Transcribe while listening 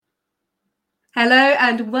Hello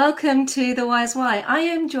and welcome to The Wise Why. I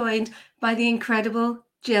am joined by the incredible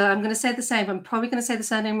Gill. I'm going to say the same. I'm probably going to say the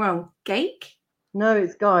surname wrong. Gayk? No,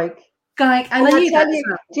 it's Gayk. Gayk. And I knew that as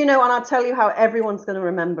well. Do you know, and I'll tell you how everyone's going to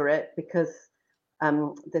remember it, because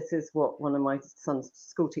this is what one of my son's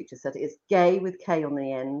school teachers said. It's gay with K on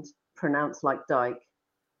the end, pronounced like Dyke.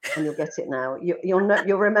 And you'll get it now.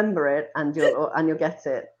 You'll remember it and you'll get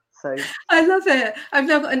it. So I love it. I've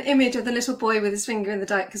now got an image of the little boy with his finger in the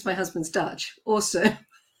dike because my husband's Dutch. Awesome.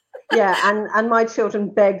 Yeah, and my children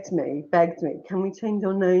begged me, can we change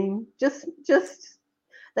your name? Just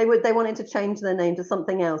they wanted to change their name to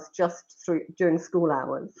something else just during school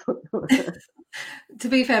hours. To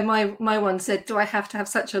be fair, my one said, do I have to have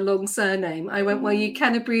such a long surname? I went, well, you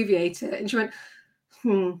can abbreviate it. And she went,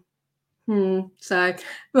 So,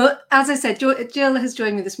 well, as I said, Gill has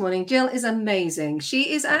joined me this morning. Gill is amazing.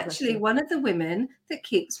 She is actually one of the women that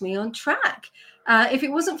keeps me on track. If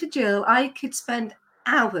it wasn't for Gill, I could spend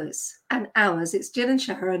hours and hours. It's Gill and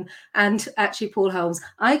Sharon and actually Paul Holmes.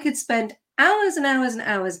 I could spend hours and hours and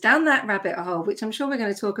hours down that rabbit hole, which I'm sure we're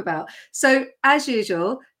going to talk about. So, as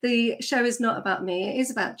usual, the show is not about me. It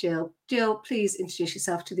is about Gill. Gill, please introduce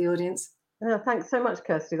yourself to the audience. Oh, thanks so much,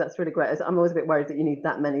 Kirsty. That's really great. I'm always a bit worried that you need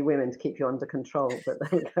that many women to keep you under control, but there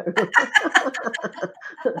we go.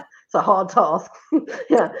 It's a hard task.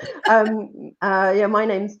 Yeah. My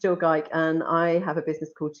name's Gill Gayk, and I have a business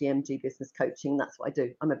called GMG Business Coaching. That's what I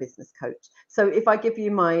do. I'm a business coach. So if I give you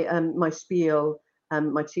my my spiel,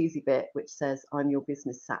 my cheesy bit, which says I'm your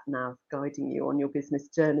business sat nav, guiding you on your business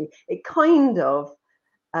journey, it kind of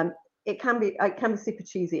it can be super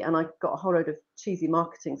cheesy, and I've got a whole load of cheesy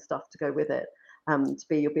marketing stuff to go with it, to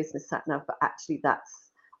be your business sat nav. But actually, that's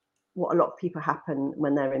what a lot of people happen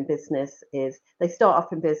when they're in business. Is they start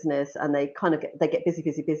off in business and they kind of get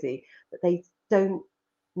busy, but they don't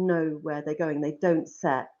know where they're going. They don't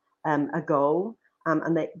set a goal,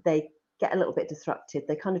 and they get a little bit disrupted.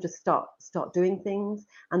 They kind of just start doing things,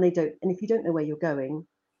 and they don't. And if you don't know where you're going,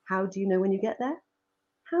 how do you know when you get there?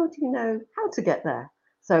 How do you know how to get there?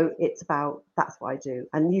 So it's about, that's what I do.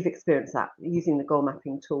 And you've experienced that using the goal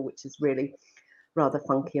mapping tool, which is really rather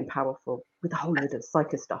funky and powerful with a whole load of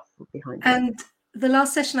psycho stuff behind it. And the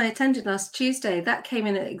last session I attended last Tuesday, that came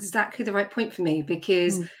in at exactly the right point for me,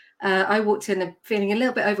 because I walked in feeling a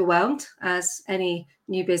little bit overwhelmed, as any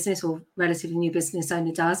new business or relatively new business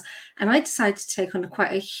owner does. And I decided to take on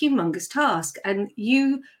quite a humongous task. And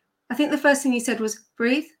I think the first thing you said was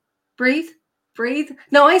breathe.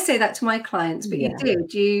 No, I say that to my clients, but you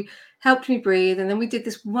did. You helped me breathe. And then we did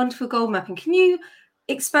this wonderful goal mapping. Can you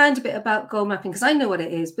expand a bit about goal mapping? Because I know what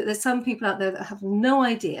it is, but there's some people out there that have no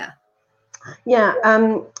idea. Yeah,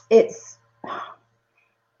 it's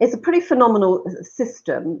a pretty phenomenal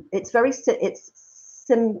system. It's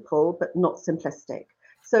simple, but not simplistic.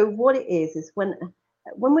 So what it is when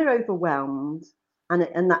we're overwhelmed,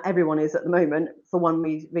 and that everyone is at the moment for one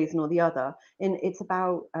reason or the other, and it's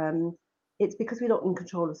about it's because we're not in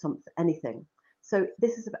control of anything. So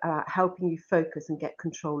this is about helping you focus and get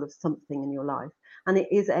control of something in your life. And it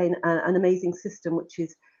is an amazing system, which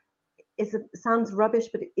sounds rubbish,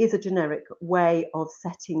 but it is a generic way of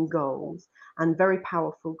setting goals, and very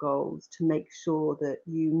powerful goals, to make sure that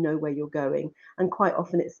you know where you're going. And quite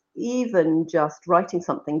often it's even just writing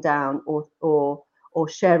something down or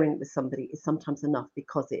sharing it with somebody is sometimes enough,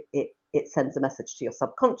 because it sends a message to your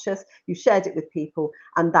subconscious. You shared it with people,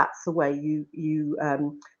 and that's the way you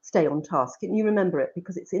stay on task, and you remember it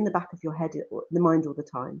because it's in the back of your head, the mind, all the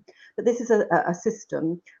time. But this is a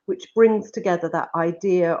system which brings together that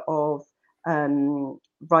idea of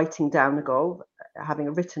writing down a goal, having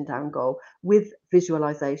a written down goal, with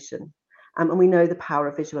visualization. And we know the power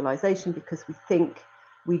of visualization because we think,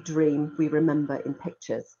 we dream, we remember in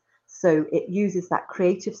pictures. So it uses that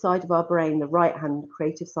creative side of our brain, the right-hand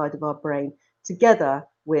creative side of our brain, together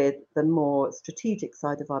with the more strategic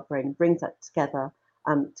side of our brain, brings that together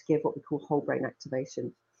to give what we call whole brain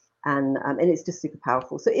activation. And it's just super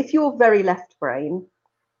powerful. So if you're very left brain,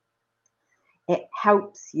 it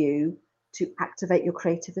helps you to activate your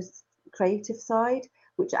creative side,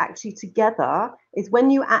 which actually together is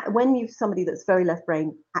when somebody that's very left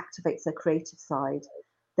brain activates their creative side,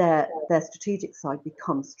 their strategic side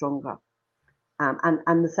becomes stronger.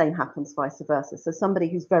 And the same happens vice versa. So somebody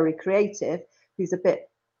who's very creative, who's a bit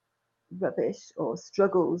rubbish or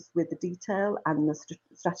struggles with the detail and the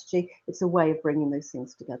strategy, it's a way of bringing those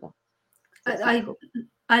things together. So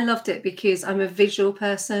I loved it because I'm a visual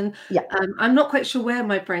person. Yeah. I'm not quite sure where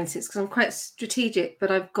my brain sits because I'm quite strategic, but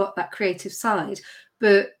I've got that creative side.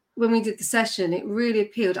 But when we did the session, it really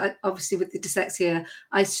appealed. Obviously, with the dyslexia,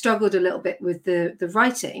 I struggled a little bit with the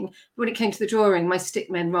writing. When it came to the drawing, my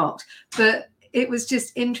stick men rocked. But it was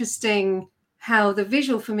just interesting how the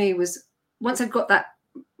visual for me was, once I've got that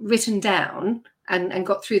written down and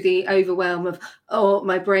got through the overwhelm of,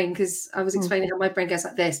 my brain, because I was explaining how my brain goes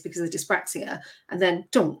like this because of the dyspraxia, and then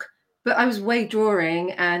dunk. But I was way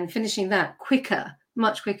drawing and finishing that quicker,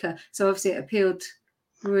 much quicker. So obviously it appealed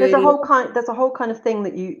really. There's a whole kind of thing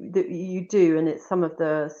that you do, and it's some of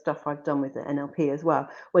the stuff I've done with the NLP as well,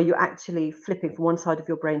 where you're actually flipping from one side of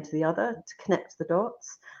your brain to the other to connect the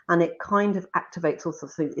dots, and it kind of activates also.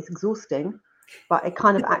 So it's exhausting, but it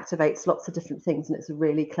kind of activates lots of different things, and it's a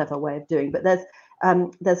really clever way of doing. But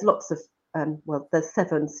there's lots of there's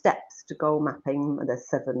 7 steps to goal mapping, and there's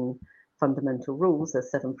 7 fundamental rules,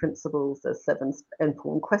 there's 7 principles, there's 7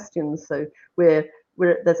 important questions. So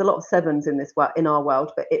there's a lot of 7s in our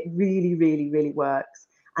world, but it really, really, really works.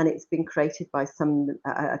 And it's been created by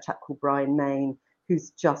a chap called Brian Main,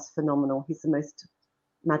 who's just phenomenal. He's the most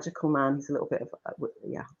magical man. He's a little bit of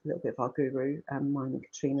our guru, mine and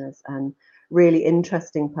Katrina's, and really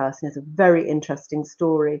interesting person. Has a very interesting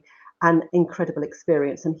story and incredible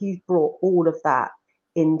experience. And he's brought all of that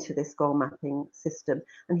into this goal mapping system,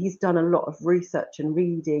 and he's done a lot of research and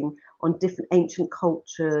reading on different ancient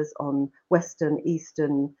cultures, on Western,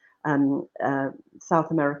 Eastern,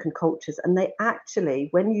 South American cultures, and they actually,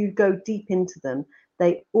 when you go deep into them,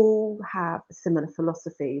 they all have similar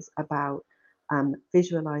philosophies about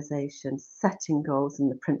visualization, setting goals,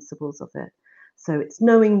 and the principles of it. So it's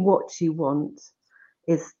knowing what you want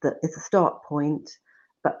is a start point,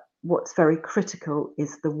 but what's very critical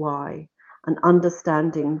is the why, and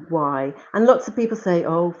understanding why. And lots of people say,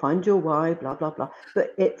 find your why, blah, blah, blah.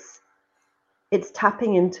 But it's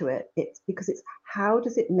tapping into it. It's because it's how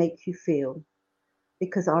does it make you feel?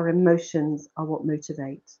 Because our emotions are what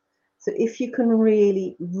motivate. So if you can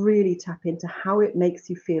really, really tap into how it makes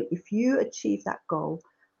you feel, if you achieve that goal,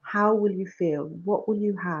 how will you feel? What will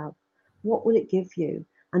you have? What will it give you?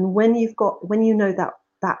 And when you know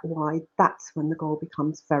that why, that's when the goal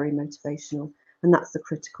becomes very motivational. And that's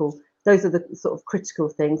those are the sort of critical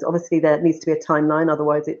things. Obviously, there needs to be a timeline,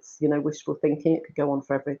 otherwise it's wishful thinking. It could go on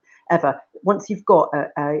forever. Once you've got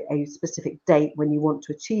a specific date when you want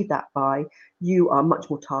to achieve that by, you are much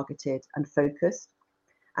more targeted and focused.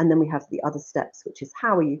 And then we have the other steps, which is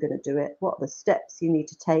how are you going to do it? What are the steps you need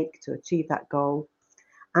to take to achieve that goal?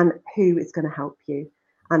 And who is going to help you?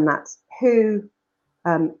 And that's who,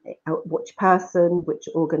 which person, which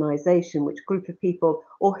organization, which group of people,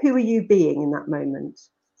 or who are you being in that moment?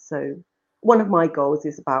 So one of my goals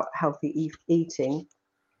is about healthy eating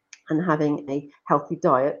and having a healthy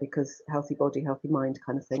diet, because healthy body, healthy mind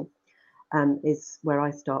kind of thing is where I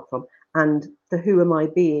start from. And the who am I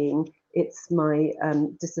being, it's my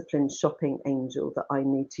disciplined shopping angel that I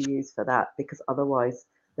need to use for that, because otherwise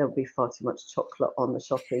there'll be far too much chocolate in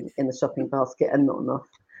the shopping basket and not enough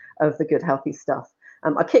of the good healthy stuff.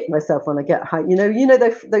 I kick myself when I get high.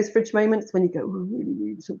 Those fridge moments when you go, I really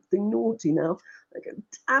need something naughty now. I go,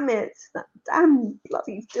 damn it, that damn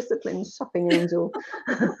bloody disciplined shopping angel.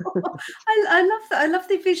 I love that. I love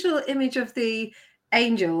the visual image of the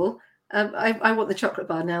angel. I want the chocolate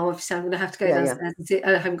bar now. Obviously, I'm going to have to go downstairs and see.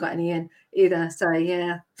 I haven't got any in either. So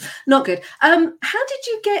yeah, not good. How did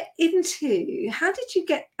you get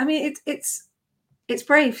I mean, it's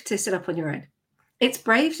brave to sit up on your own. It's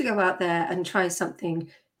brave to go out there and try something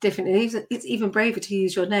different. It's even braver to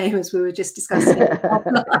use your name, as we were just discussing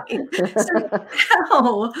offline.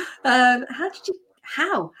 So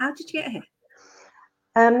how did you get here?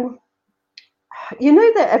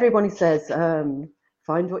 That everybody says,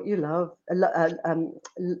 find what you love,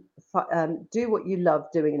 do what you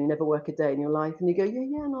love doing, and you never work a day in your life. And you go,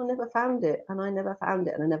 and I never found it, and I never found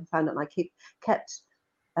it, and I never found it. And I kept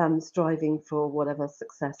striving for whatever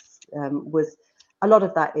success was. A lot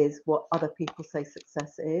of that is what other people say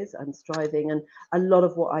success is, and striving. And a lot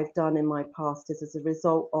of what I've done in my past is as a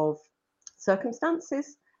result of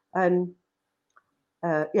circumstances.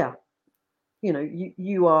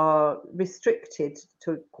 You are restricted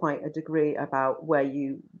to quite a degree about where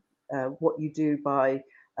what you do by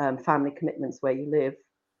family commitments, where you live,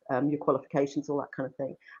 your qualifications, all that kind of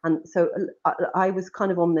thing. And so I was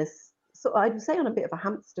kind of on this, so I would say on a bit of a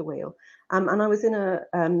hamster wheel. And I was in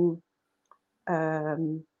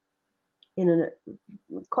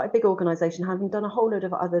quite a big organization, having done a whole load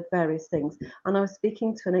of other various things. And I was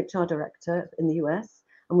speaking to an HR director in the US,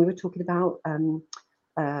 and we were talking about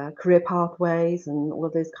career pathways and all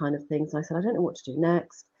of those kind of things. And I said, I don't know what to do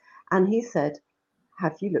next. And he said,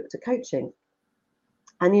 have you looked at coaching?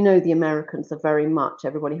 And the Americans are very much,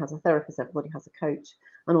 everybody has a therapist, everybody has a coach,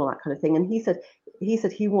 and all that kind of thing. And he said he's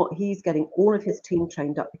getting all of his team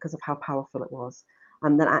trained up because of how powerful it was.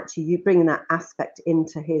 and then actually you bring that aspect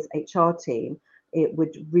into his HR team, it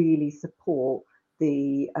would really support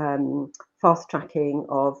the fast tracking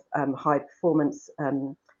of high performance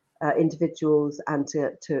individuals and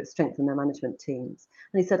to strengthen their management teams.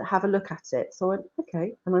 And he said, have a look at it. So I went,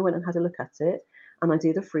 okay. And I went and had a look at it. And I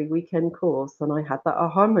did a free weekend course, and I had that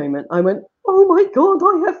aha moment. I went, oh my God,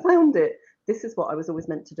 I have found it. This is what I was always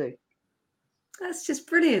meant to do. That's just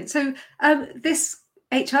brilliant. So this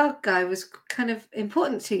HR guy was kind of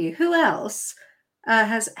important to you. Who else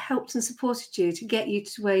has helped and supported you to get you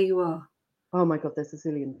to where you are? Oh my God, there's a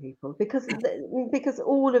zillion people, because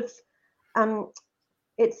all of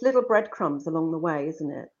it's little breadcrumbs along the way,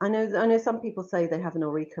 isn't it? I know some people say they have an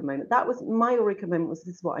eureka moment. That was my eureka moment. Was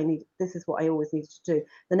this is what I need? This is what I always needed to do.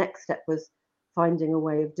 The next step was finding a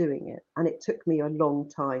way of doing it, and it took me a long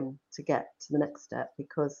time to get to the next step,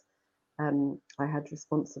 because I had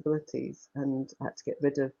responsibilities and I had to get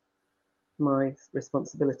rid of my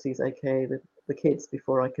responsibilities, aka the kids,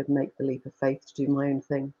 before I could make the leap of faith to do my own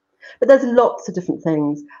thing. But there's lots of different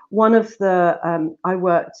things. One of the I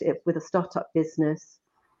worked with a startup business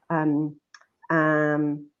in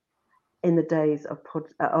the days of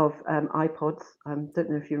iPods. Don't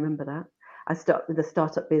know if you remember that. I started with a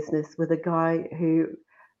startup business with a guy who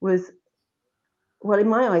was, well, in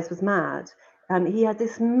my eyes, was mad. He had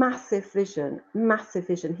this massive vision, massive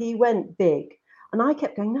vision. He went big, and I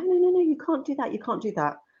kept going, no, no, no, no, you can't do that, you can't do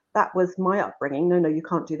that. That was my upbringing. No, no, you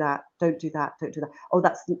can't do that. Don't do that. Don't do that. Oh,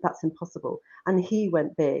 that's impossible. And he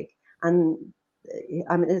went big. And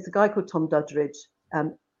I mean, there's a guy called Tom Dudridge.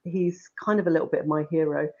 He's kind of a little bit of my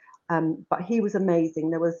hero, but he was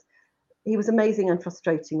amazing. He was amazing and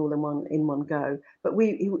frustrating all in one go. But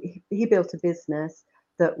he built a business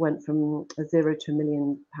that went from a 0 to £1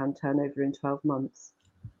 million turnover in 12 months.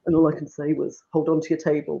 And all I can say was hold on to your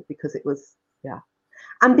table, because it was, yeah.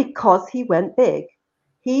 And because he went big,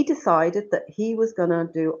 he decided that he was going to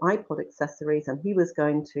do iPod accessories, and he was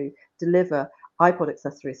going to deliver iPod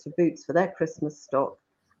accessories for Boots for their Christmas stock.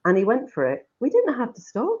 And he went for it. We didn't have the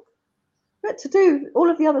stock. We had to do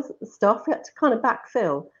all of the other stuff. We had to kind of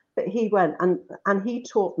backfill. But he went, and he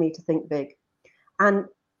taught me to think big. And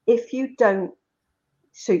if you don't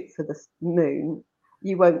shoot for the moon,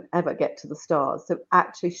 you won't ever get to the stars. So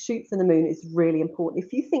actually shoot for the moon is really important.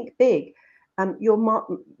 If you think big, you're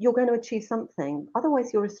going to achieve something.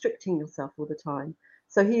 Otherwise, you're restricting yourself all the time.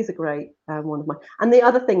 So he's a great one of mine. And the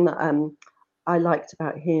other thing that I liked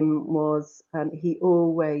about him was he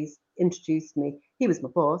always introduced me. He was my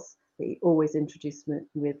boss, but he always introduced me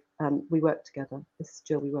with, we work together. This is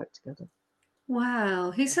Jill, we work together.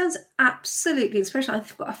 Wow, he sounds absolutely inspirational.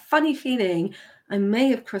 I've got a funny feeling I may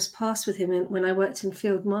have crossed paths with him when I worked in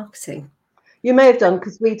field marketing. You may have done,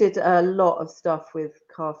 because we did a lot of stuff with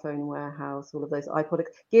Carphone Warehouse, all of those iPod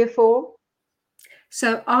Gear 4.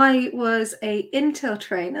 So I was a Intel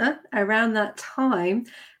trainer around that time,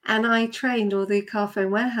 and I trained all the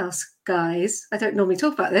Carphone Warehouse guys. I don't normally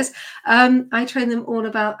talk about this. I trained them all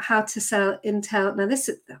about how to sell Intel. Now this,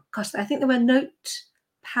 gosh, I think they were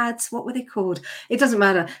notepads. What were they called? It doesn't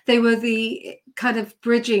matter. They were the kind of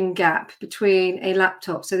bridging gap between a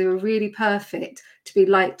laptop. So they were really perfect to be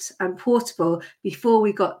light and portable before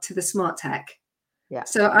we got to the smart tech. Yeah.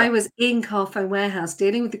 So I was in Carphone Warehouse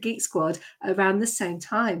dealing with the Geek Squad around the same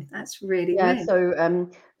time. That's really weird. So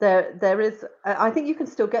there is. I think you can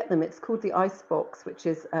still get them. It's called the Icebox, which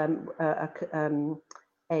is a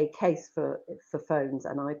case for phones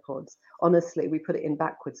and iPods. Honestly, we put it in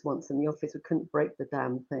backwards once in the office. We couldn't break the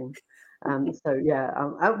damn thing. So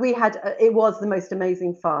yeah, we had. It was the most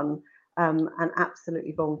amazing fun and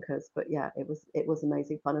absolutely bonkers. But yeah, it was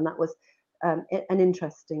amazing fun, and that was an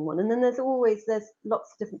interesting one. And then there's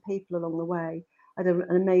lots of different people along the way. I had an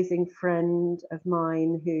amazing friend of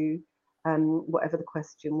mine who, whatever the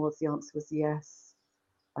question was, the answer was yes.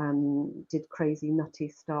 Did crazy nutty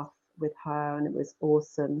stuff with her, and it was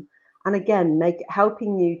awesome. And again,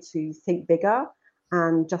 helping you to think bigger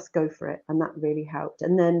and just go for it, and that really helped.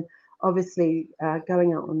 And then obviously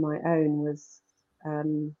going out on my own was,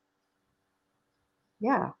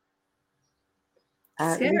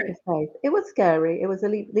 Scary. leap of faith. It was scary. It was a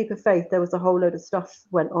leap of faith. There was a whole load of stuff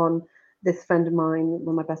went on. This friend of mine,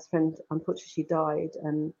 one of my best friends, unfortunately, she died,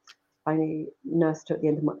 and I nursed her at the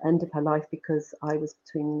end of her life because I was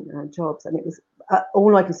between jobs, and it was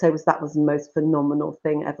all I can say was that was the most phenomenal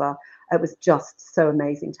thing ever. It was just so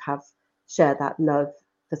amazing to share that love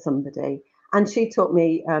for somebody, and she taught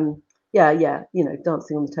me,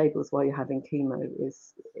 dancing on the tables while you're having chemo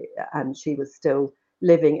is, and she was still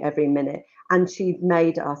living every minute, and she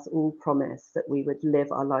made us all promise that we would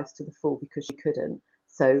live our lives to the full because she couldn't.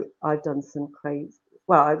 So I've done some crazy.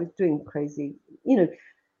 Well, I was doing crazy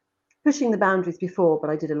pushing the boundaries before, but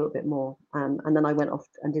I did a little bit more. And then I went off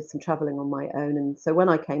and did some traveling on my own. And so when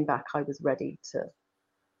I came back, I was ready to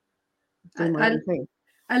do my own thing.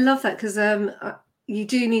 I love that, because you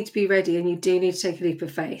do need to be ready, and you do need to take a leap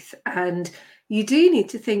of faith, and you do need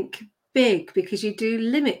to think big, because you do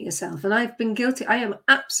limit yourself. And I've been guilty. I am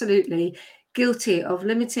absolutely guilty of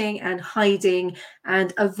limiting and hiding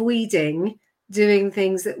and avoiding doing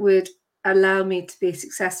things that would allow me to be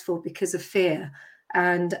successful because of fear.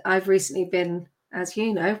 And I've recently been, as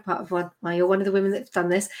you know, part of you're one of the women that have done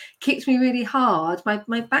this, kicked me really hard.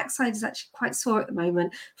 My backside is actually quite sore at the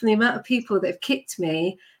moment from the amount of people that have kicked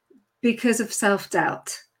me because of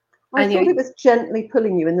self-doubt. I thought it was gently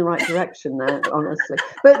pulling you in the right direction there, honestly.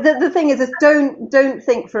 But the thing is don't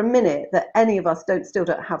think for a minute that any of us still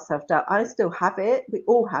don't have self-doubt. I still have it. We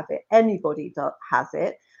all have it. Anybody has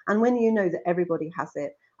it. And when you know that everybody has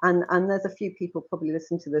it, and there's a few people probably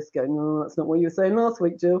listening to this going, oh, that's not what you were saying last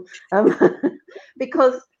week, Jill.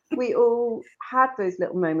 Because we all have those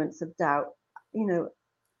little moments of doubt.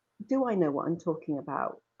 Do I know what I'm talking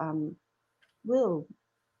about? Will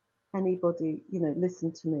anybody,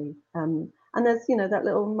 listen to me? And there's, that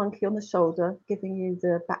little monkey on the shoulder giving you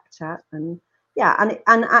the back chat. And yeah,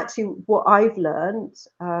 and actually what I've learned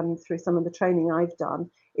through some of the training I've done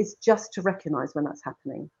is just to recognize when that's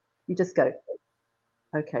happening. You just go,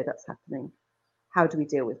 okay, that's happening. How do we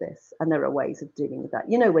deal with this? And there are ways of dealing with that.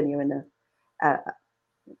 When you're in a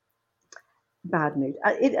bad mood,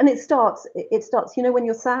 it starts. When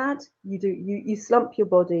you're sad, you slump your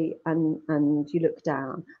body and you look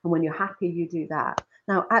down. And when you're happy, you do that.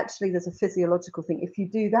 Now, actually, there's a physiological thing. If you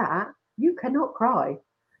do that, you cannot cry,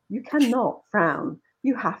 you cannot frown.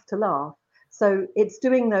 You have to laugh. So it's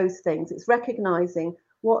doing those things. It's recognizing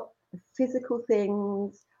what physical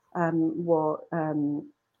things, what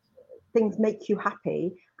things make you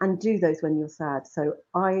happy, and do those when you're sad. So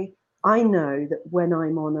I know that when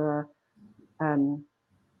I'm on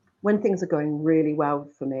when things are going really well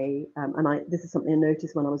for me, and this is something I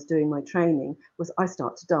noticed when I was doing my training, was I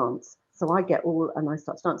start to dance. So I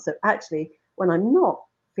start to dance. So actually, when I'm not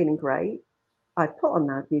feeling great, I put on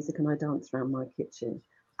loud music and I dance around my kitchen,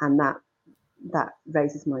 and that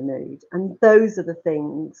raises my mood. And those are the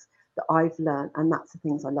things that I've learned, and that's the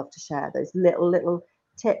things I love to share. Those little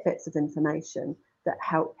tidbits of information that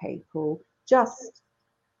help people just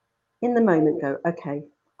in the moment go, okay,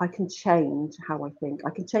 I can change how I think. I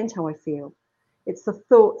can change how I feel. It's the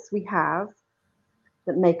thoughts we have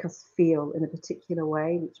that make us feel in a particular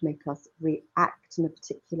way, which make us react in a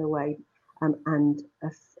particular way, and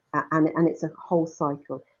it's a whole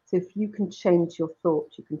cycle. So if you can change your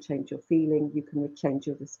thoughts, you can change your feeling, you can change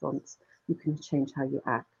your response, you can change how you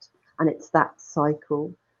act. And it's that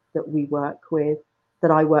cycle that we work with, that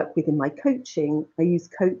I work with in my coaching. I use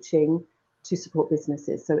coaching to support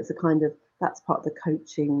businesses. So it's that's part of the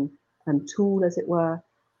coaching tool, as it were.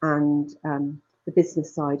 And the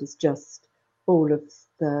business side is just all of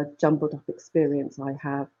the jumbled up experience I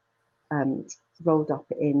have rolled up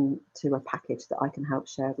into a package that I can help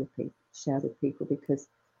share with people, because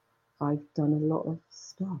I've done a lot of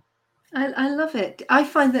stuff. I love it. I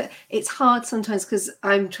find that it's hard sometimes because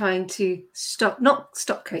I'm trying to not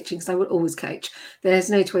stop coaching, because I will always coach. There's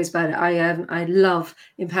no two ways about it. I love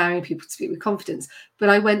empowering people to speak with confidence, but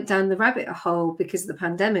I went down the rabbit hole because of the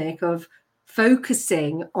pandemic of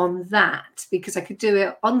focusing on that, because I could do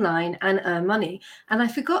it online and earn money. And I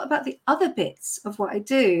forgot about the other bits of what I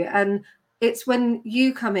do. And it's when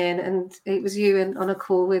you come in, and it was you on a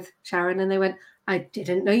call with Sharon, and they went, I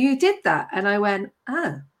didn't know you did that. And I went,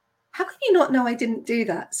 oh, how can you not know I didn't do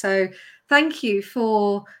that? So thank you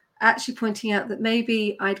for actually pointing out that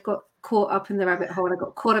maybe I'd got caught up in the rabbit hole. I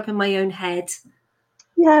got caught up in my own head.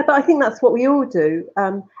 Yeah, but I think that's what we all do.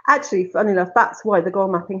 Actually, funny enough, that's why the goal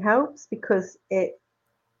mapping helps, because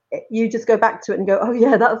you just go back to it and go, oh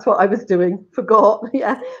yeah, that's what I was doing. Forgot.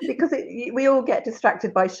 Yeah, because we all get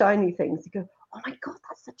distracted by shiny things. You go, oh my God,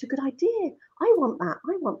 that's such a good idea. I want that.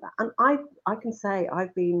 I want that. And I can say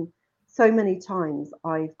I've been so many times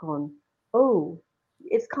I've gone, oh,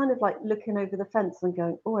 it's kind of like looking over the fence and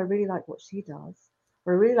going, oh, I really like what she does,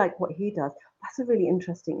 or I really like what he does. That's a really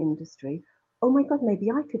interesting industry. Oh my God,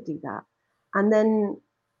 maybe I could do that. And then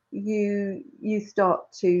you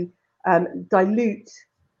start to dilute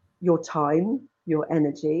your time, your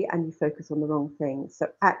energy, and you focus on the wrong things. So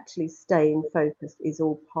actually staying focused is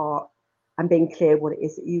all part, and being clear what it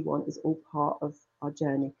is that you want is all part of our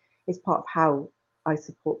journey. It's part of how I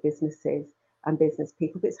support businesses and business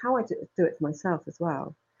people, but it's how I do it for myself as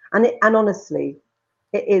well. And honestly,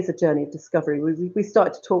 it is a journey of discovery. We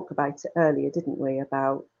started to talk about it earlier, didn't we?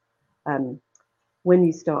 About When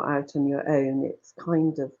you start out on your own, it's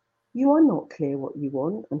kind of, you are not clear what you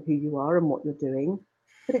want and who you are and what you're doing,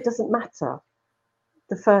 but it doesn't matter.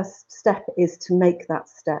 The first step is to make that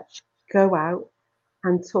step, go out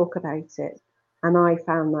and talk about it. And I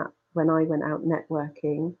found that when I went out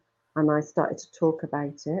networking and I started to talk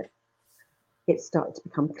about it, it started to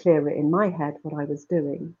become clearer in my head what I was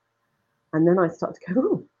doing. And then I started to go,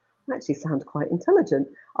 oh, I actually sound quite intelligent.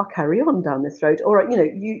 I'll carry on down this road. Or, you know,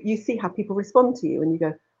 you see how people respond to you and you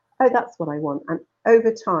go, oh, that's what I want. And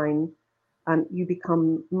over time, you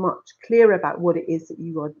become much clearer about what it is that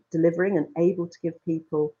you are delivering and able to give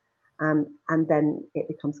people. And then it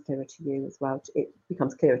becomes clearer to you as well. It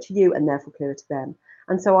becomes clearer to you and therefore clearer to them.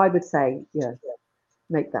 And so I would say, yeah,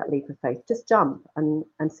 make that leap of faith. Just jump and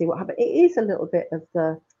see what happens. It is a little bit of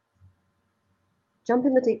the jump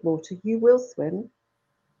in the deep water. You will swim.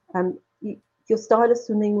 Your style of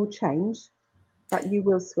swimming will change, but you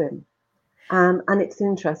will swim. And it's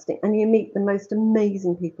interesting. And you meet the most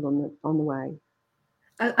amazing people on the way.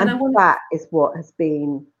 And that is what has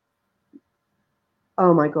been,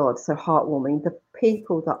 oh my God, so heartwarming. The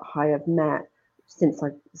people that I have met since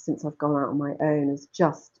I've gone out on my own has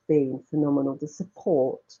just been phenomenal. The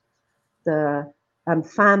support, the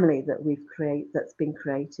family that's been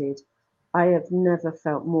created. I have never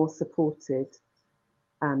felt more supported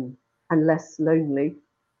and less lonely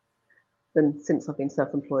than since I've been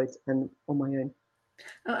self-employed and on my own.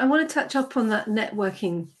 I want to touch up on that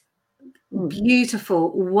networking.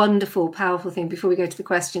 Beautiful, wonderful, powerful thing before we go to the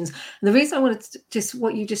questions. And the reason I wanted to just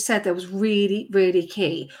what you just said there was really, really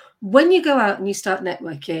key. When you go out and you start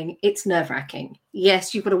networking, it's nerve-wracking.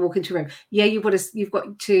 Yes, you've got to walk into a room. Yeah, you've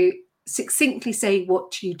got to succinctly say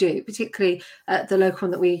what you do, particularly the local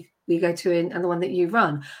one that we go to and the one that you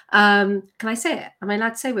run. Can I say it? Am I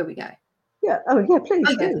allowed to say where we go? Yeah. Oh, yeah, please.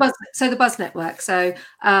 Okay, the Buzz Network. So,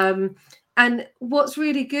 and what's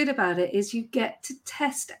really good about it is you get to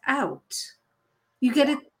test out. You get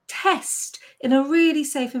a test in a really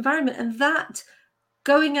safe environment. And that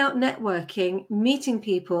going out networking, meeting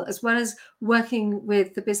people, as well as working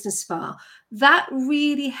with the business spa, that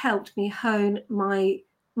really helped me hone my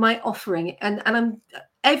offering. And I'm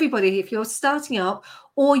everybody, if you're starting up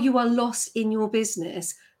or you are lost in your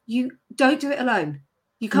business, you don't do it alone.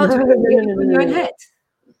 You can't do it in your own head.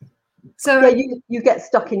 So yeah, you get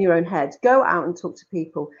stuck in your own head. Go out and talk to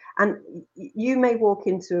people. And you may walk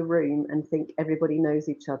into a room and think everybody knows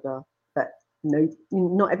each other, but no,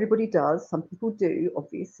 not everybody does. Some people do,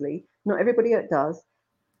 obviously. Not everybody does.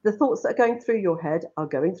 The thoughts that are going through your head are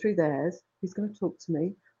going through theirs. Who's going to talk to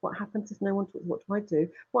me? What happens if no one talks? What do I do?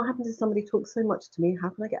 What happens if somebody talks so much to me? How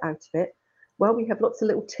can I get out of it? Well, we have lots of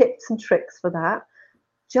little tips and tricks for that.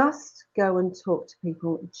 Just go and talk to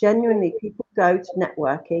people. Genuinely, people go to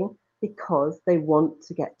networking because they want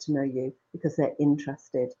to get to know you, because they're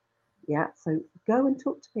interested. Yeah, so go and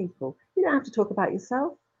talk to people. You don't have to talk about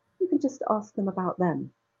yourself. You can just ask them about them.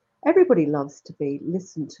 Everybody loves to be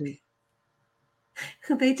listened to.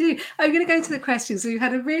 They do. I'm going to go to the questions. So we've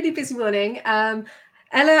had a really busy morning.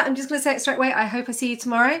 Ella, I'm just going to say it straight away. I hope I see you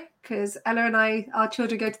tomorrow, because Ella and our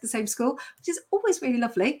children go to the same school, which is always really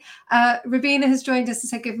lovely. Rabina has joined us and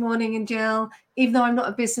said good morning. And Jill, even though I'm not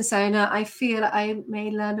a business owner, I feel I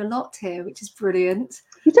may learn a lot here, which is brilliant.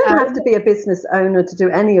 You don't have to be a business owner to do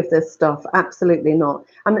any of this stuff. Absolutely not.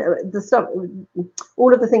 I mean, the stuff,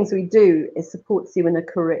 all of the things we do, it supports you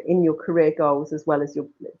in your career goals as well as your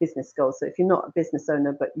business goals. So if you're not a business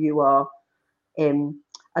owner, but you are a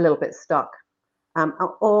little bit stuck,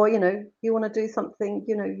 or you want to do something,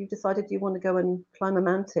 you decided you want to go and climb a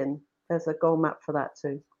mountain, there's a goal map for that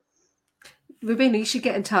too. Rubina, you should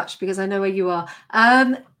get in touch because I know where you are.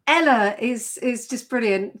 Ella is just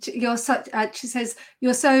brilliant. You're such. She says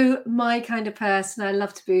you're so my kind of person. I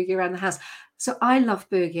love to boogie around the house. So I love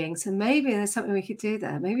boogieing. So maybe there's something we could do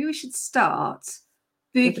there. Maybe we should start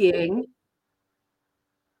boogieing.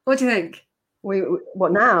 What do you think?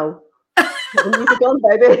 What now? The music on,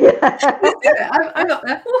 baby. I'm not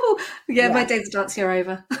there. Yeah, my days of dancing are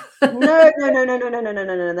over. No.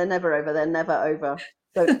 They're never over. They're never over.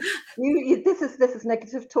 So this is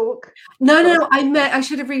negative talk. No. I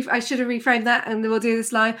should have reframed that, and we'll do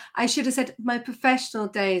this live. I should have said my professional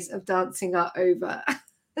days of dancing are over.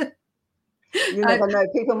 You never know.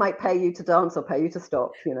 People might pay you to dance or pay you to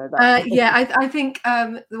stop. That. I think.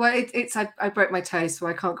 Well, I broke my toe, so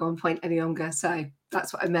I can't go on point any longer. So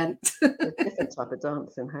that's what I meant. A different type of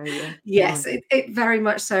dancing, hey? Yes, it very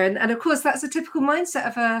much so, and of course that's a typical mindset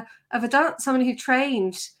of a dance. Someone who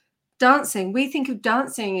trained dancing. We think of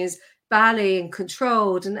dancing as ballet and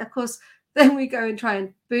controlled, and of course then we go and try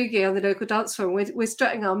and boogie on the local dance floor. We're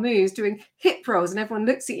strutting our moves, doing hip rolls, and everyone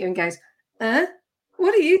looks at you and goes,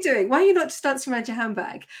 what are you doing? Why are you not just dancing around your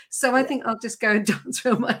handbag? So I think I'll just go and dance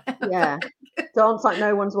around my handbag. Yeah, dance like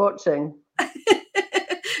no one's watching.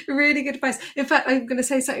 Really good advice. In fact, I'm going to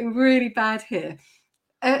say something really bad here.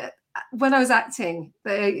 When I was acting,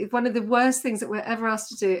 one of the worst things that we're ever asked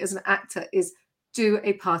to do as an actor is do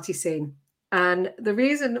a party scene. And the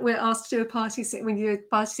reason we're asked to do a party scene when you do a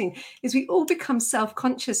party scene is we all become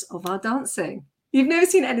self-conscious of our dancing. You've never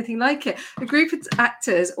seen anything like it. A group of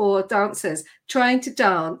actors or dancers trying to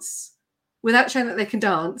dance without showing that they can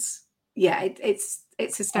dance. Yeah, it's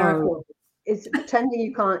hysterical. Oh, it's pretending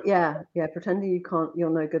you can't. Yeah, pretending you can't. You're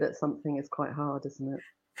no good at something is quite hard, isn't it?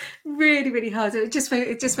 Really, really hard. It just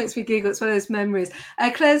makes me giggle. It's one of those memories.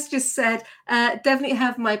 Claire's just said, definitely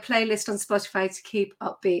have my playlist on Spotify to keep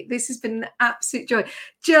upbeat. This has been an absolute joy.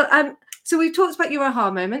 Gill, so we've talked about your aha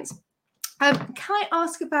moments. Can I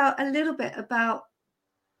ask about a little bit about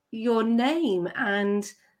your name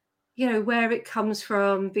and where it comes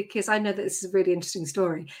from, because I know that this is a really interesting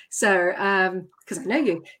story. So because I know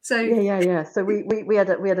you. So yeah. So we had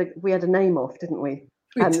a name off, didn't we?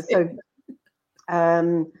 There's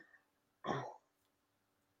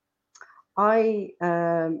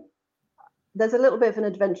a little bit of an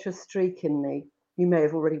adventurous streak in me. You may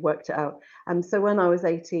have already worked it out. So when I was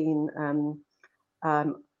 18,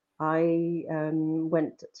 I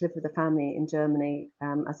went to live with a family in Germany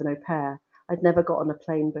as an au pair. I'd never got on a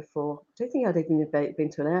plane before. I don't think I'd even been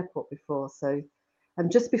to an airport before. So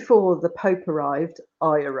just before the Pope arrived,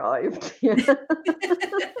 I arrived.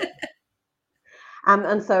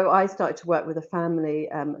 And so I started to work with a family,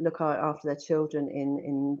 look after their children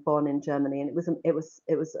in Bonn in Germany, and it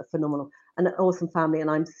was a phenomenal and an awesome family,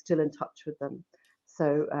 and I'm still in touch with them.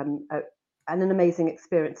 So and an amazing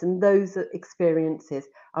experience, and those experiences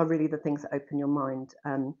are really the things that open your mind.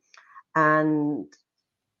 And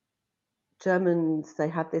Germans, they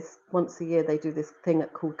have this once a year. They do this thing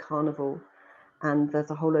called Carnival, and there's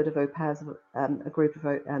a whole load of au pairs, a group of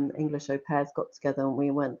English au pairs got together, and we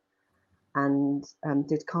went and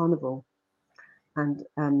did Carnival. And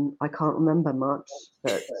I can't remember much,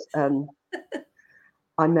 but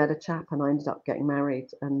I met a chap and I ended up getting married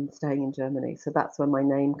and staying in Germany. So that's where my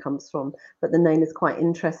name comes from. But the name is quite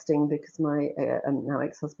interesting because my now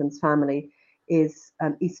ex-husband's family is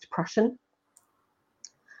East Prussian.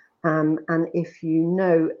 And if you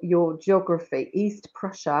know your geography, East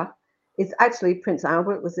Prussia is actually Prince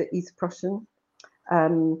Albert was East Prussian.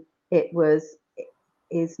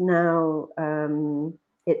 Is now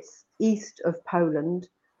it's east of Poland,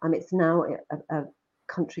 and it's now a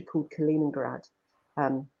country called Kaliningrad.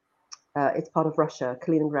 It's part of Russia.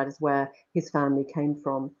 Kaliningrad is where his family came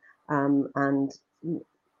from, and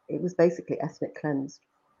it was basically ethnic cleansed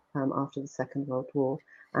after the Second World War.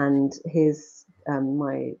 And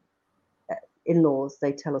my in-laws,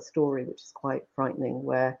 they tell a story which is quite frightening,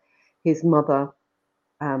 where his mother,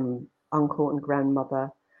 uncle and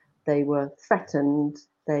grandmother, they were threatened.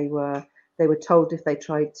 They were told if they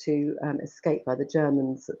tried to escape by the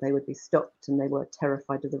Germans that they would be stopped, and they were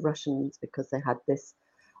terrified of the Russians because they had this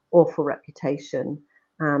awful reputation.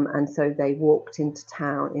 And so they walked into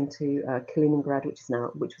town, into Kaliningrad, which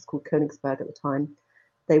was called Königsberg at the time.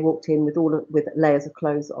 They walked in with layers of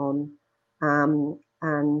clothes on,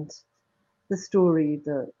 and the story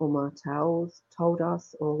that Uma told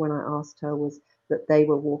us, or when I asked her, was that they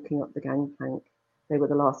were walking up the gangplank. They were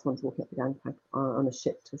the last ones walking up the gangplank on a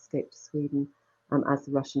ship to escape to Sweden, as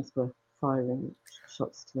the Russians were firing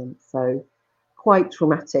shots to them. So quite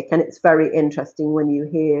traumatic, and it's very interesting when you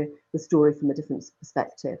hear the story from a different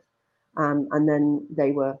perspective. And then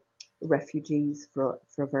they were refugees for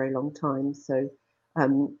a very long time. So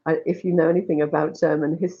if you know anything about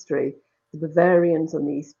German history, the Bavarians and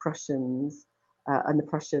the East Prussians and the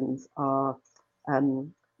Prussians are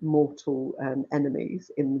mortal enemies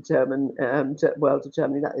in the German world of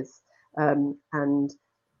Germany. That is, and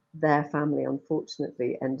their family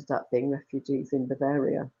unfortunately ended up being refugees in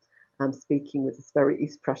Bavaria, speaking with this very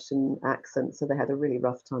East Prussian accent. So they had a really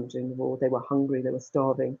rough time during the war. They were hungry. They were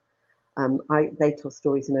starving. They told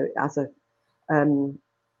stories, as a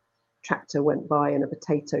tractor went by and a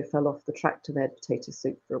potato fell off the tractor, they had potato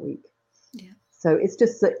soup for a week. Yeah. So it's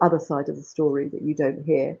just the other side of the story that you don't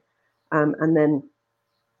hear. And then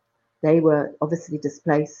they were obviously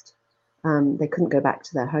displaced. They couldn't go back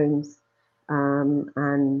to their homes.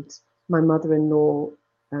 And my mother-in-law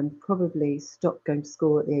probably stopped going to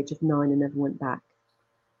school at the age of 9 and never went back.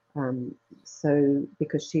 So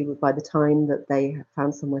because by the time that they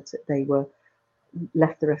found somewhere they were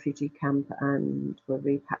left the refugee camp and were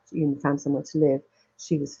repatriated, found somewhere to live,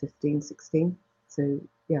 she was 15, 16. So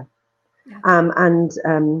yeah. And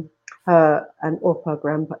her and Orpa,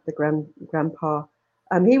 grandpa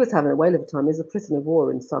he was having a whale of a time. He was a prisoner of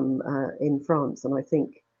war in France, and I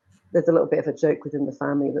think there's a little bit of a joke within the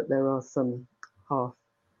family that there are some half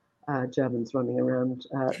Germans running around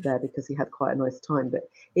there because he had quite a nice time. But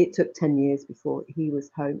it took 10 years before he was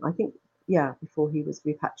home. I think, before he was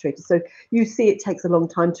repatriated. So you see, it takes a long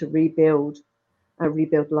time to rebuild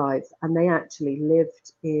lives. And they actually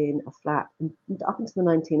lived in a flat up into the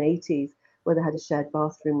 1980s where they had a shared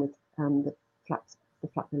bathroom with the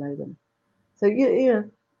flat below them. So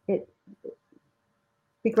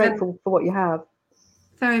be grateful for what you have.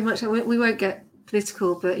 Very much. We won't get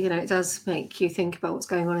political, but it does make you think about what's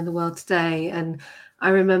going on in the world today. And I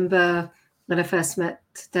remember when I first met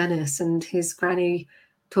Dennis, and his granny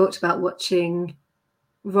talked about watching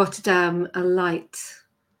Rotterdam alight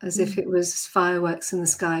as if it was fireworks in the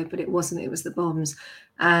sky, but it wasn't. It was the bombs.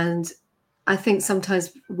 And I think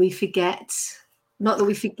sometimes we forget. Not that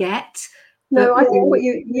we forget. No, I think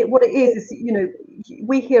what it is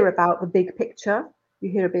we hear about the big picture. You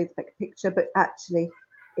hear a big picture, but actually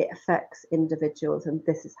it affects individuals, and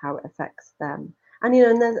this is how it affects them. And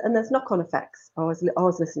and there's knock-on effects. I was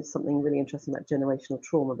listening to something really interesting about generational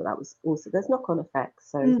trauma, but that was also, there's knock-on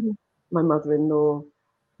effects. So my mother-in-law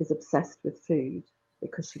is obsessed with food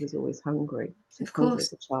because she was always hungry. She was hungry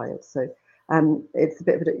as a child. So it's a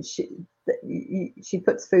bit of she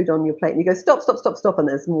puts food on your plate and you go, stop, and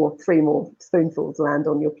there's 3 more spoonfuls land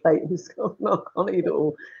on your plate, and you just go, no, I can't eat it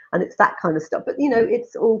all. And it's that kind of stuff. But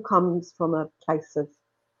it's all comes from a place of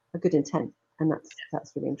a good intent, and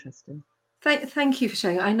that's really interesting. Thank you for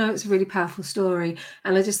sharing. I know it's a really powerful story,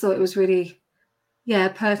 and I just thought it was really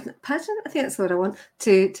pertinent. I think that's what I want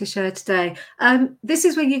to share today. This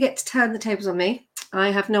is where you get to turn the tables on me. I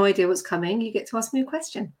have no idea what's coming. You get to ask me a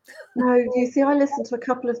question. No, you see, I listened to a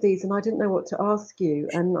couple of these and I didn't know what to ask you,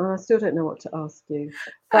 and I still don't know what to ask you.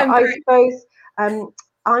 But I suppose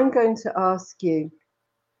I'm going to ask you,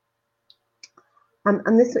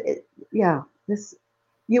 and this,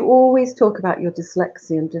 you always talk about your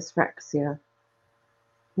dyslexia and dyspraxia.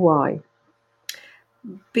 Why?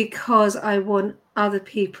 Because I want other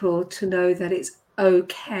people to know that it's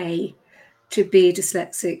okay to be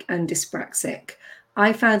dyslexic and dyspraxic.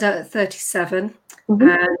 I found out at 37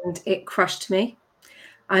 and it crushed me.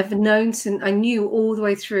 I've known since I knew all the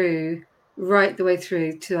way through, right the way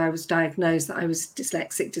through till I was diagnosed, that I was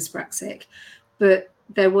dyslexic, dyspraxic, but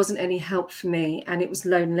there wasn't any help for me, and it was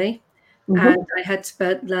lonely, and I had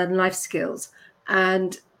to learn life skills.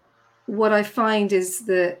 And what I find is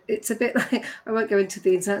that it's a bit like, I won't go into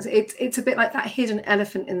the internet, it's a bit like that hidden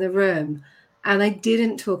elephant in the room. And I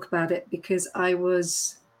didn't talk about it because I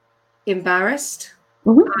was embarrassed.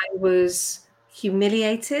 I was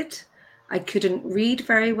humiliated. I couldn't read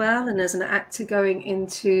very well. And as an actor going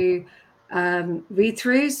into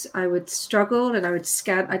read-throughs, I would struggle and I would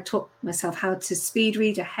scan. I taught myself how to speed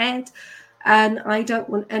read ahead. And I don't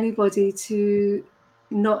want anybody to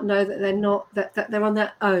not know that they're not, that they're on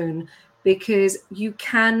their own, because you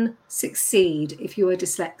can succeed if you are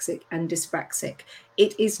dyslexic and dyspraxic.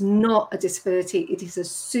 It is not a disability. It is a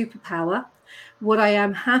superpower. What I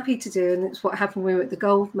am happy to do, and it's what happened when we were at the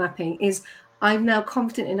goal mapping, is I'm now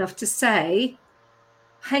confident enough to say,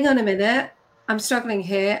 hang on a minute, I'm struggling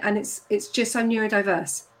here, and it's just I'm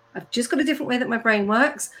neurodiverse. I've just got a different way that my brain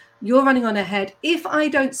works. You're running on ahead. If I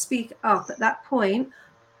don't speak up at that point,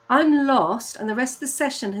 I'm lost, and the rest of the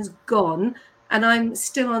session has gone, and I'm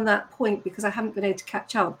still on that point because I haven't been able to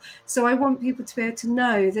catch up. So I want people to be able to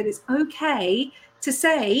know that it's okay to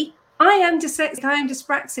say, I am dyslexic, I am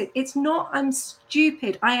dyspraxic. It's not, I'm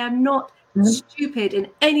stupid. I am not stupid in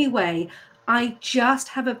any way. I just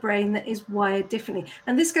have a brain that is wired differently.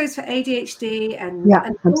 And this goes for ADHD and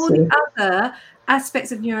all the other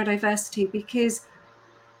aspects of neurodiversity, because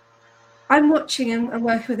I'm watching and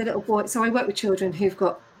working with a little boy. So I work with children who've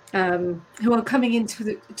got who are coming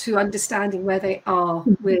into to understanding where they are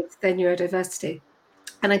with their neurodiversity.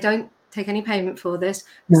 And I don't take any payment for this.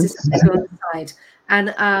 This is on the side.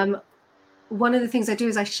 And one of the things I do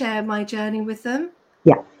is I share my journey with them.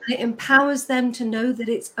 Yeah. And it empowers them to know that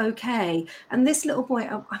it's okay. And this little boy,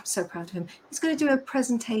 I'm so proud of him. He's going to do a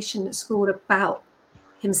presentation at school about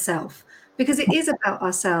himself, because it is about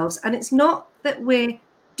ourselves. And it's not that we're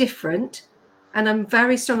different. And I'm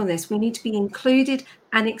very strong on this. We need to be included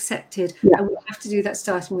and accepted. Yeah. And we have to do that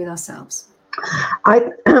starting with ourselves.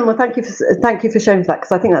 Well, thank you for sharing that,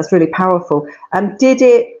 because I think that's really powerful.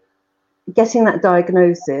 Getting that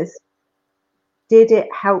diagnosis, did it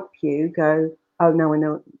help you go, oh, now I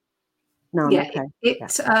know, no, I'm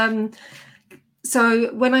okay?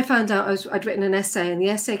 So when I found out, I'd written an essay, and the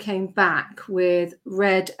essay came back with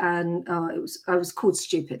red, and I was called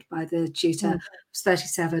stupid by the tutor. I was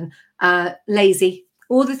 37, lazy,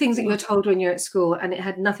 all the things that you're told when you're at school, and it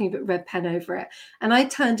had nothing but red pen over it. And I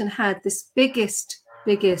turned and had this biggest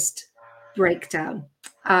breakdown.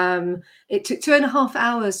 It took 2.5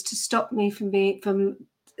 hours to stop me to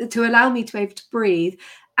allow me to be able to breathe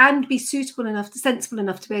and be sensible enough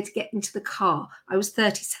to be able to get into the car. I was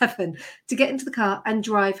 37, to get into the car and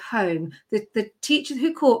drive home. The teacher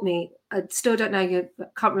who caught me, I still don't know,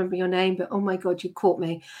 can't remember your name, but oh my God, you caught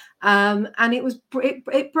me. And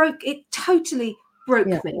it totally broke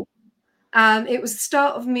me. It was the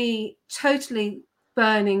start of me totally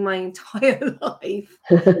burning my entire life.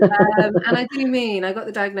 And I do mean, I got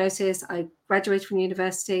the diagnosis, I graduated from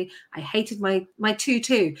university, I hated my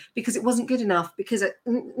 2-2 because it wasn't good enough, because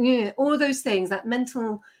all of those things, that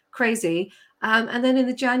mental crazy. And then in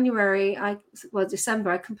the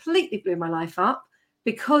December, I completely blew my life up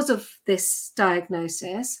because of this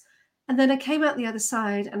diagnosis. And then I came out the other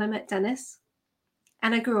side and I met Dennis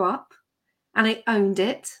and I grew up and I owned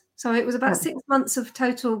it. So it was about 6 months of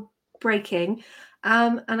total breaking,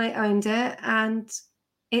 and I owned it. And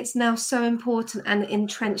it's now so important and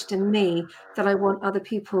entrenched in me that I want other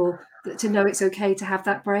people to know it's okay to have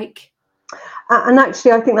that break. And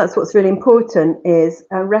actually, I think that's what's really important, is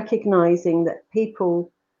recognizing that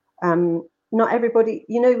people, not everybody,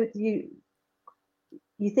 you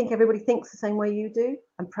think everybody thinks the same way you do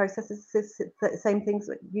and processes the same things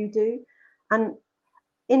that you do. And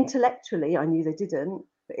intellectually, I knew they didn't,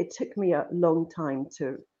 but it took me a long time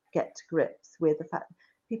to get to grips with the fact that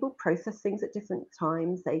people process things at different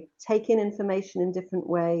times. They take in information in different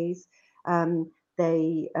ways. Some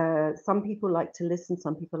people like to listen,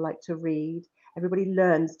 some people like to read. Everybody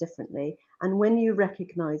learns differently. And when you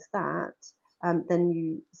recognize that, then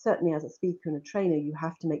you certainly, as a speaker and a trainer, you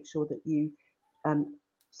have to make sure that you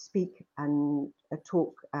speak and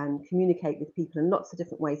talk and communicate with people in lots of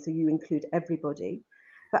different ways, so you include everybody.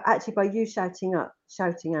 But actually, by you shouting out,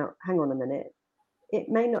 hang on a minute,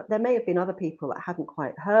 there may have been other people that hadn't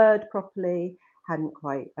quite heard properly, hadn't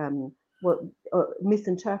quite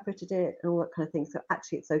misinterpreted it and all that kind of thing. So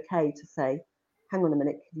actually, it's okay to say, hang on a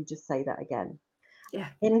minute, could you just say that again? Yeah.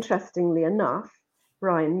 Interestingly enough,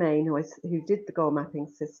 Brian Main, who did the goal mapping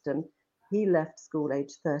system, he left school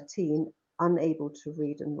age 13, unable to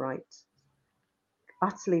read and write,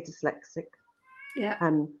 utterly dyslexic. Yeah.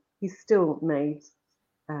 He still made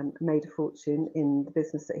a fortune in the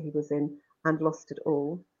business that he was in and lost it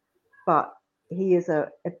all. But he is the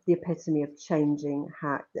epitome of changing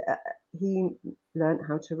how he learned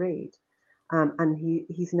how to read. And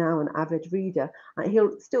he's now an avid reader. And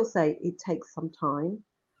he'll still say it takes some time,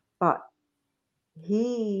 but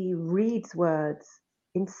he reads words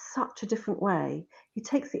in such a different way. He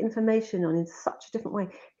takes the information on in such a different way.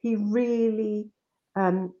 He really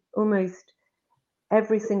almost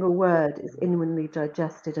every single word is inwardly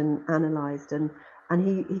digested and analysed, and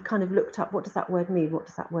he kind of looked up, what does that word mean? What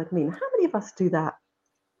does that word mean? How many of us do that?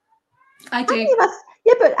 I do. How many of us,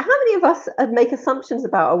 but how many of us make assumptions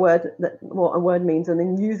about what a word means and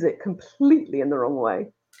then use it completely in the wrong way?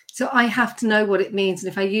 So I have to know what it means.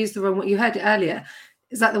 And if I use the wrong word, you heard it earlier,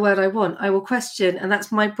 is that the word I want? I will question, and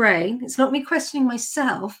that's my brain. It's not me questioning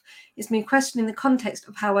myself. It's me questioning the context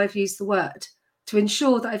of how I've used the word to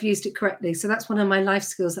ensure that I've used it correctly. So that's one of my life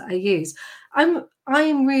skills that I use. I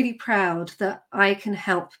am really proud that I can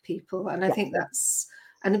help people. And I think that's,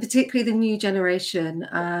 and particularly the new generation,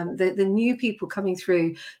 the new people coming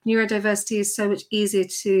through. Neurodiversity is so much easier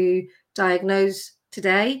to diagnose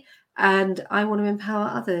today, and I want to empower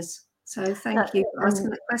others. So thank you for asking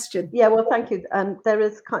that question. Yeah, well, thank you. There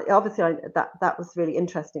is obviously that was really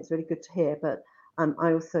interesting. It's really good to hear, but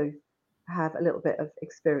I also have a little bit of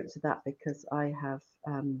experience with that because I have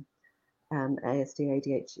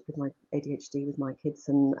ADHD with my kids,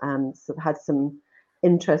 and sort of had some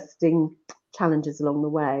interesting challenges along the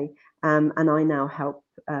way. And I now help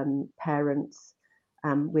parents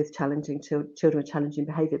with challenging children with challenging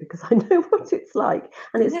behaviour, because I know what it's like.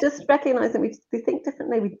 And it's just recognising we think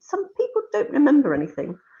differently. Some people don't remember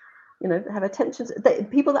anything. Have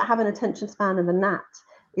people that have an attention span of a gnat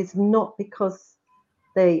is not because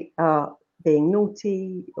they are being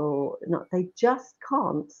naughty or not. They just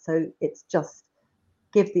can't. So it's just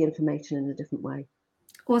give the information in a different way.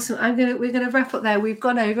 Awesome. We're gonna wrap up there. We've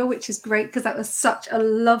gone over, which is great, because that was such a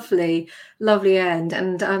lovely end.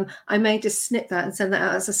 And I may just snip that and send that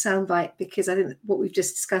out as a soundbite, because I think what we've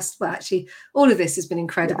just discussed, well, actually, all of this has been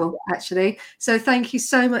incredible, actually. So thank you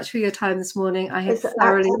so much for your time this morning. I have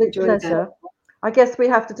thoroughly enjoyed it. I guess we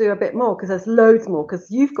have to do a bit more, because there's loads more, because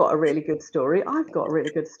you've got a really good story. I've got a really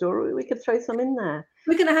good story. We could throw some in there.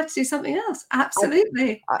 We're going to have to do something else.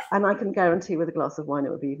 Absolutely. And I can guarantee with a glass of wine, it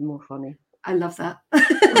would be even more funny. I love that.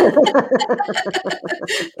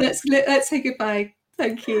 Let's say goodbye.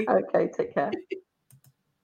 Thank you. Okay, take care.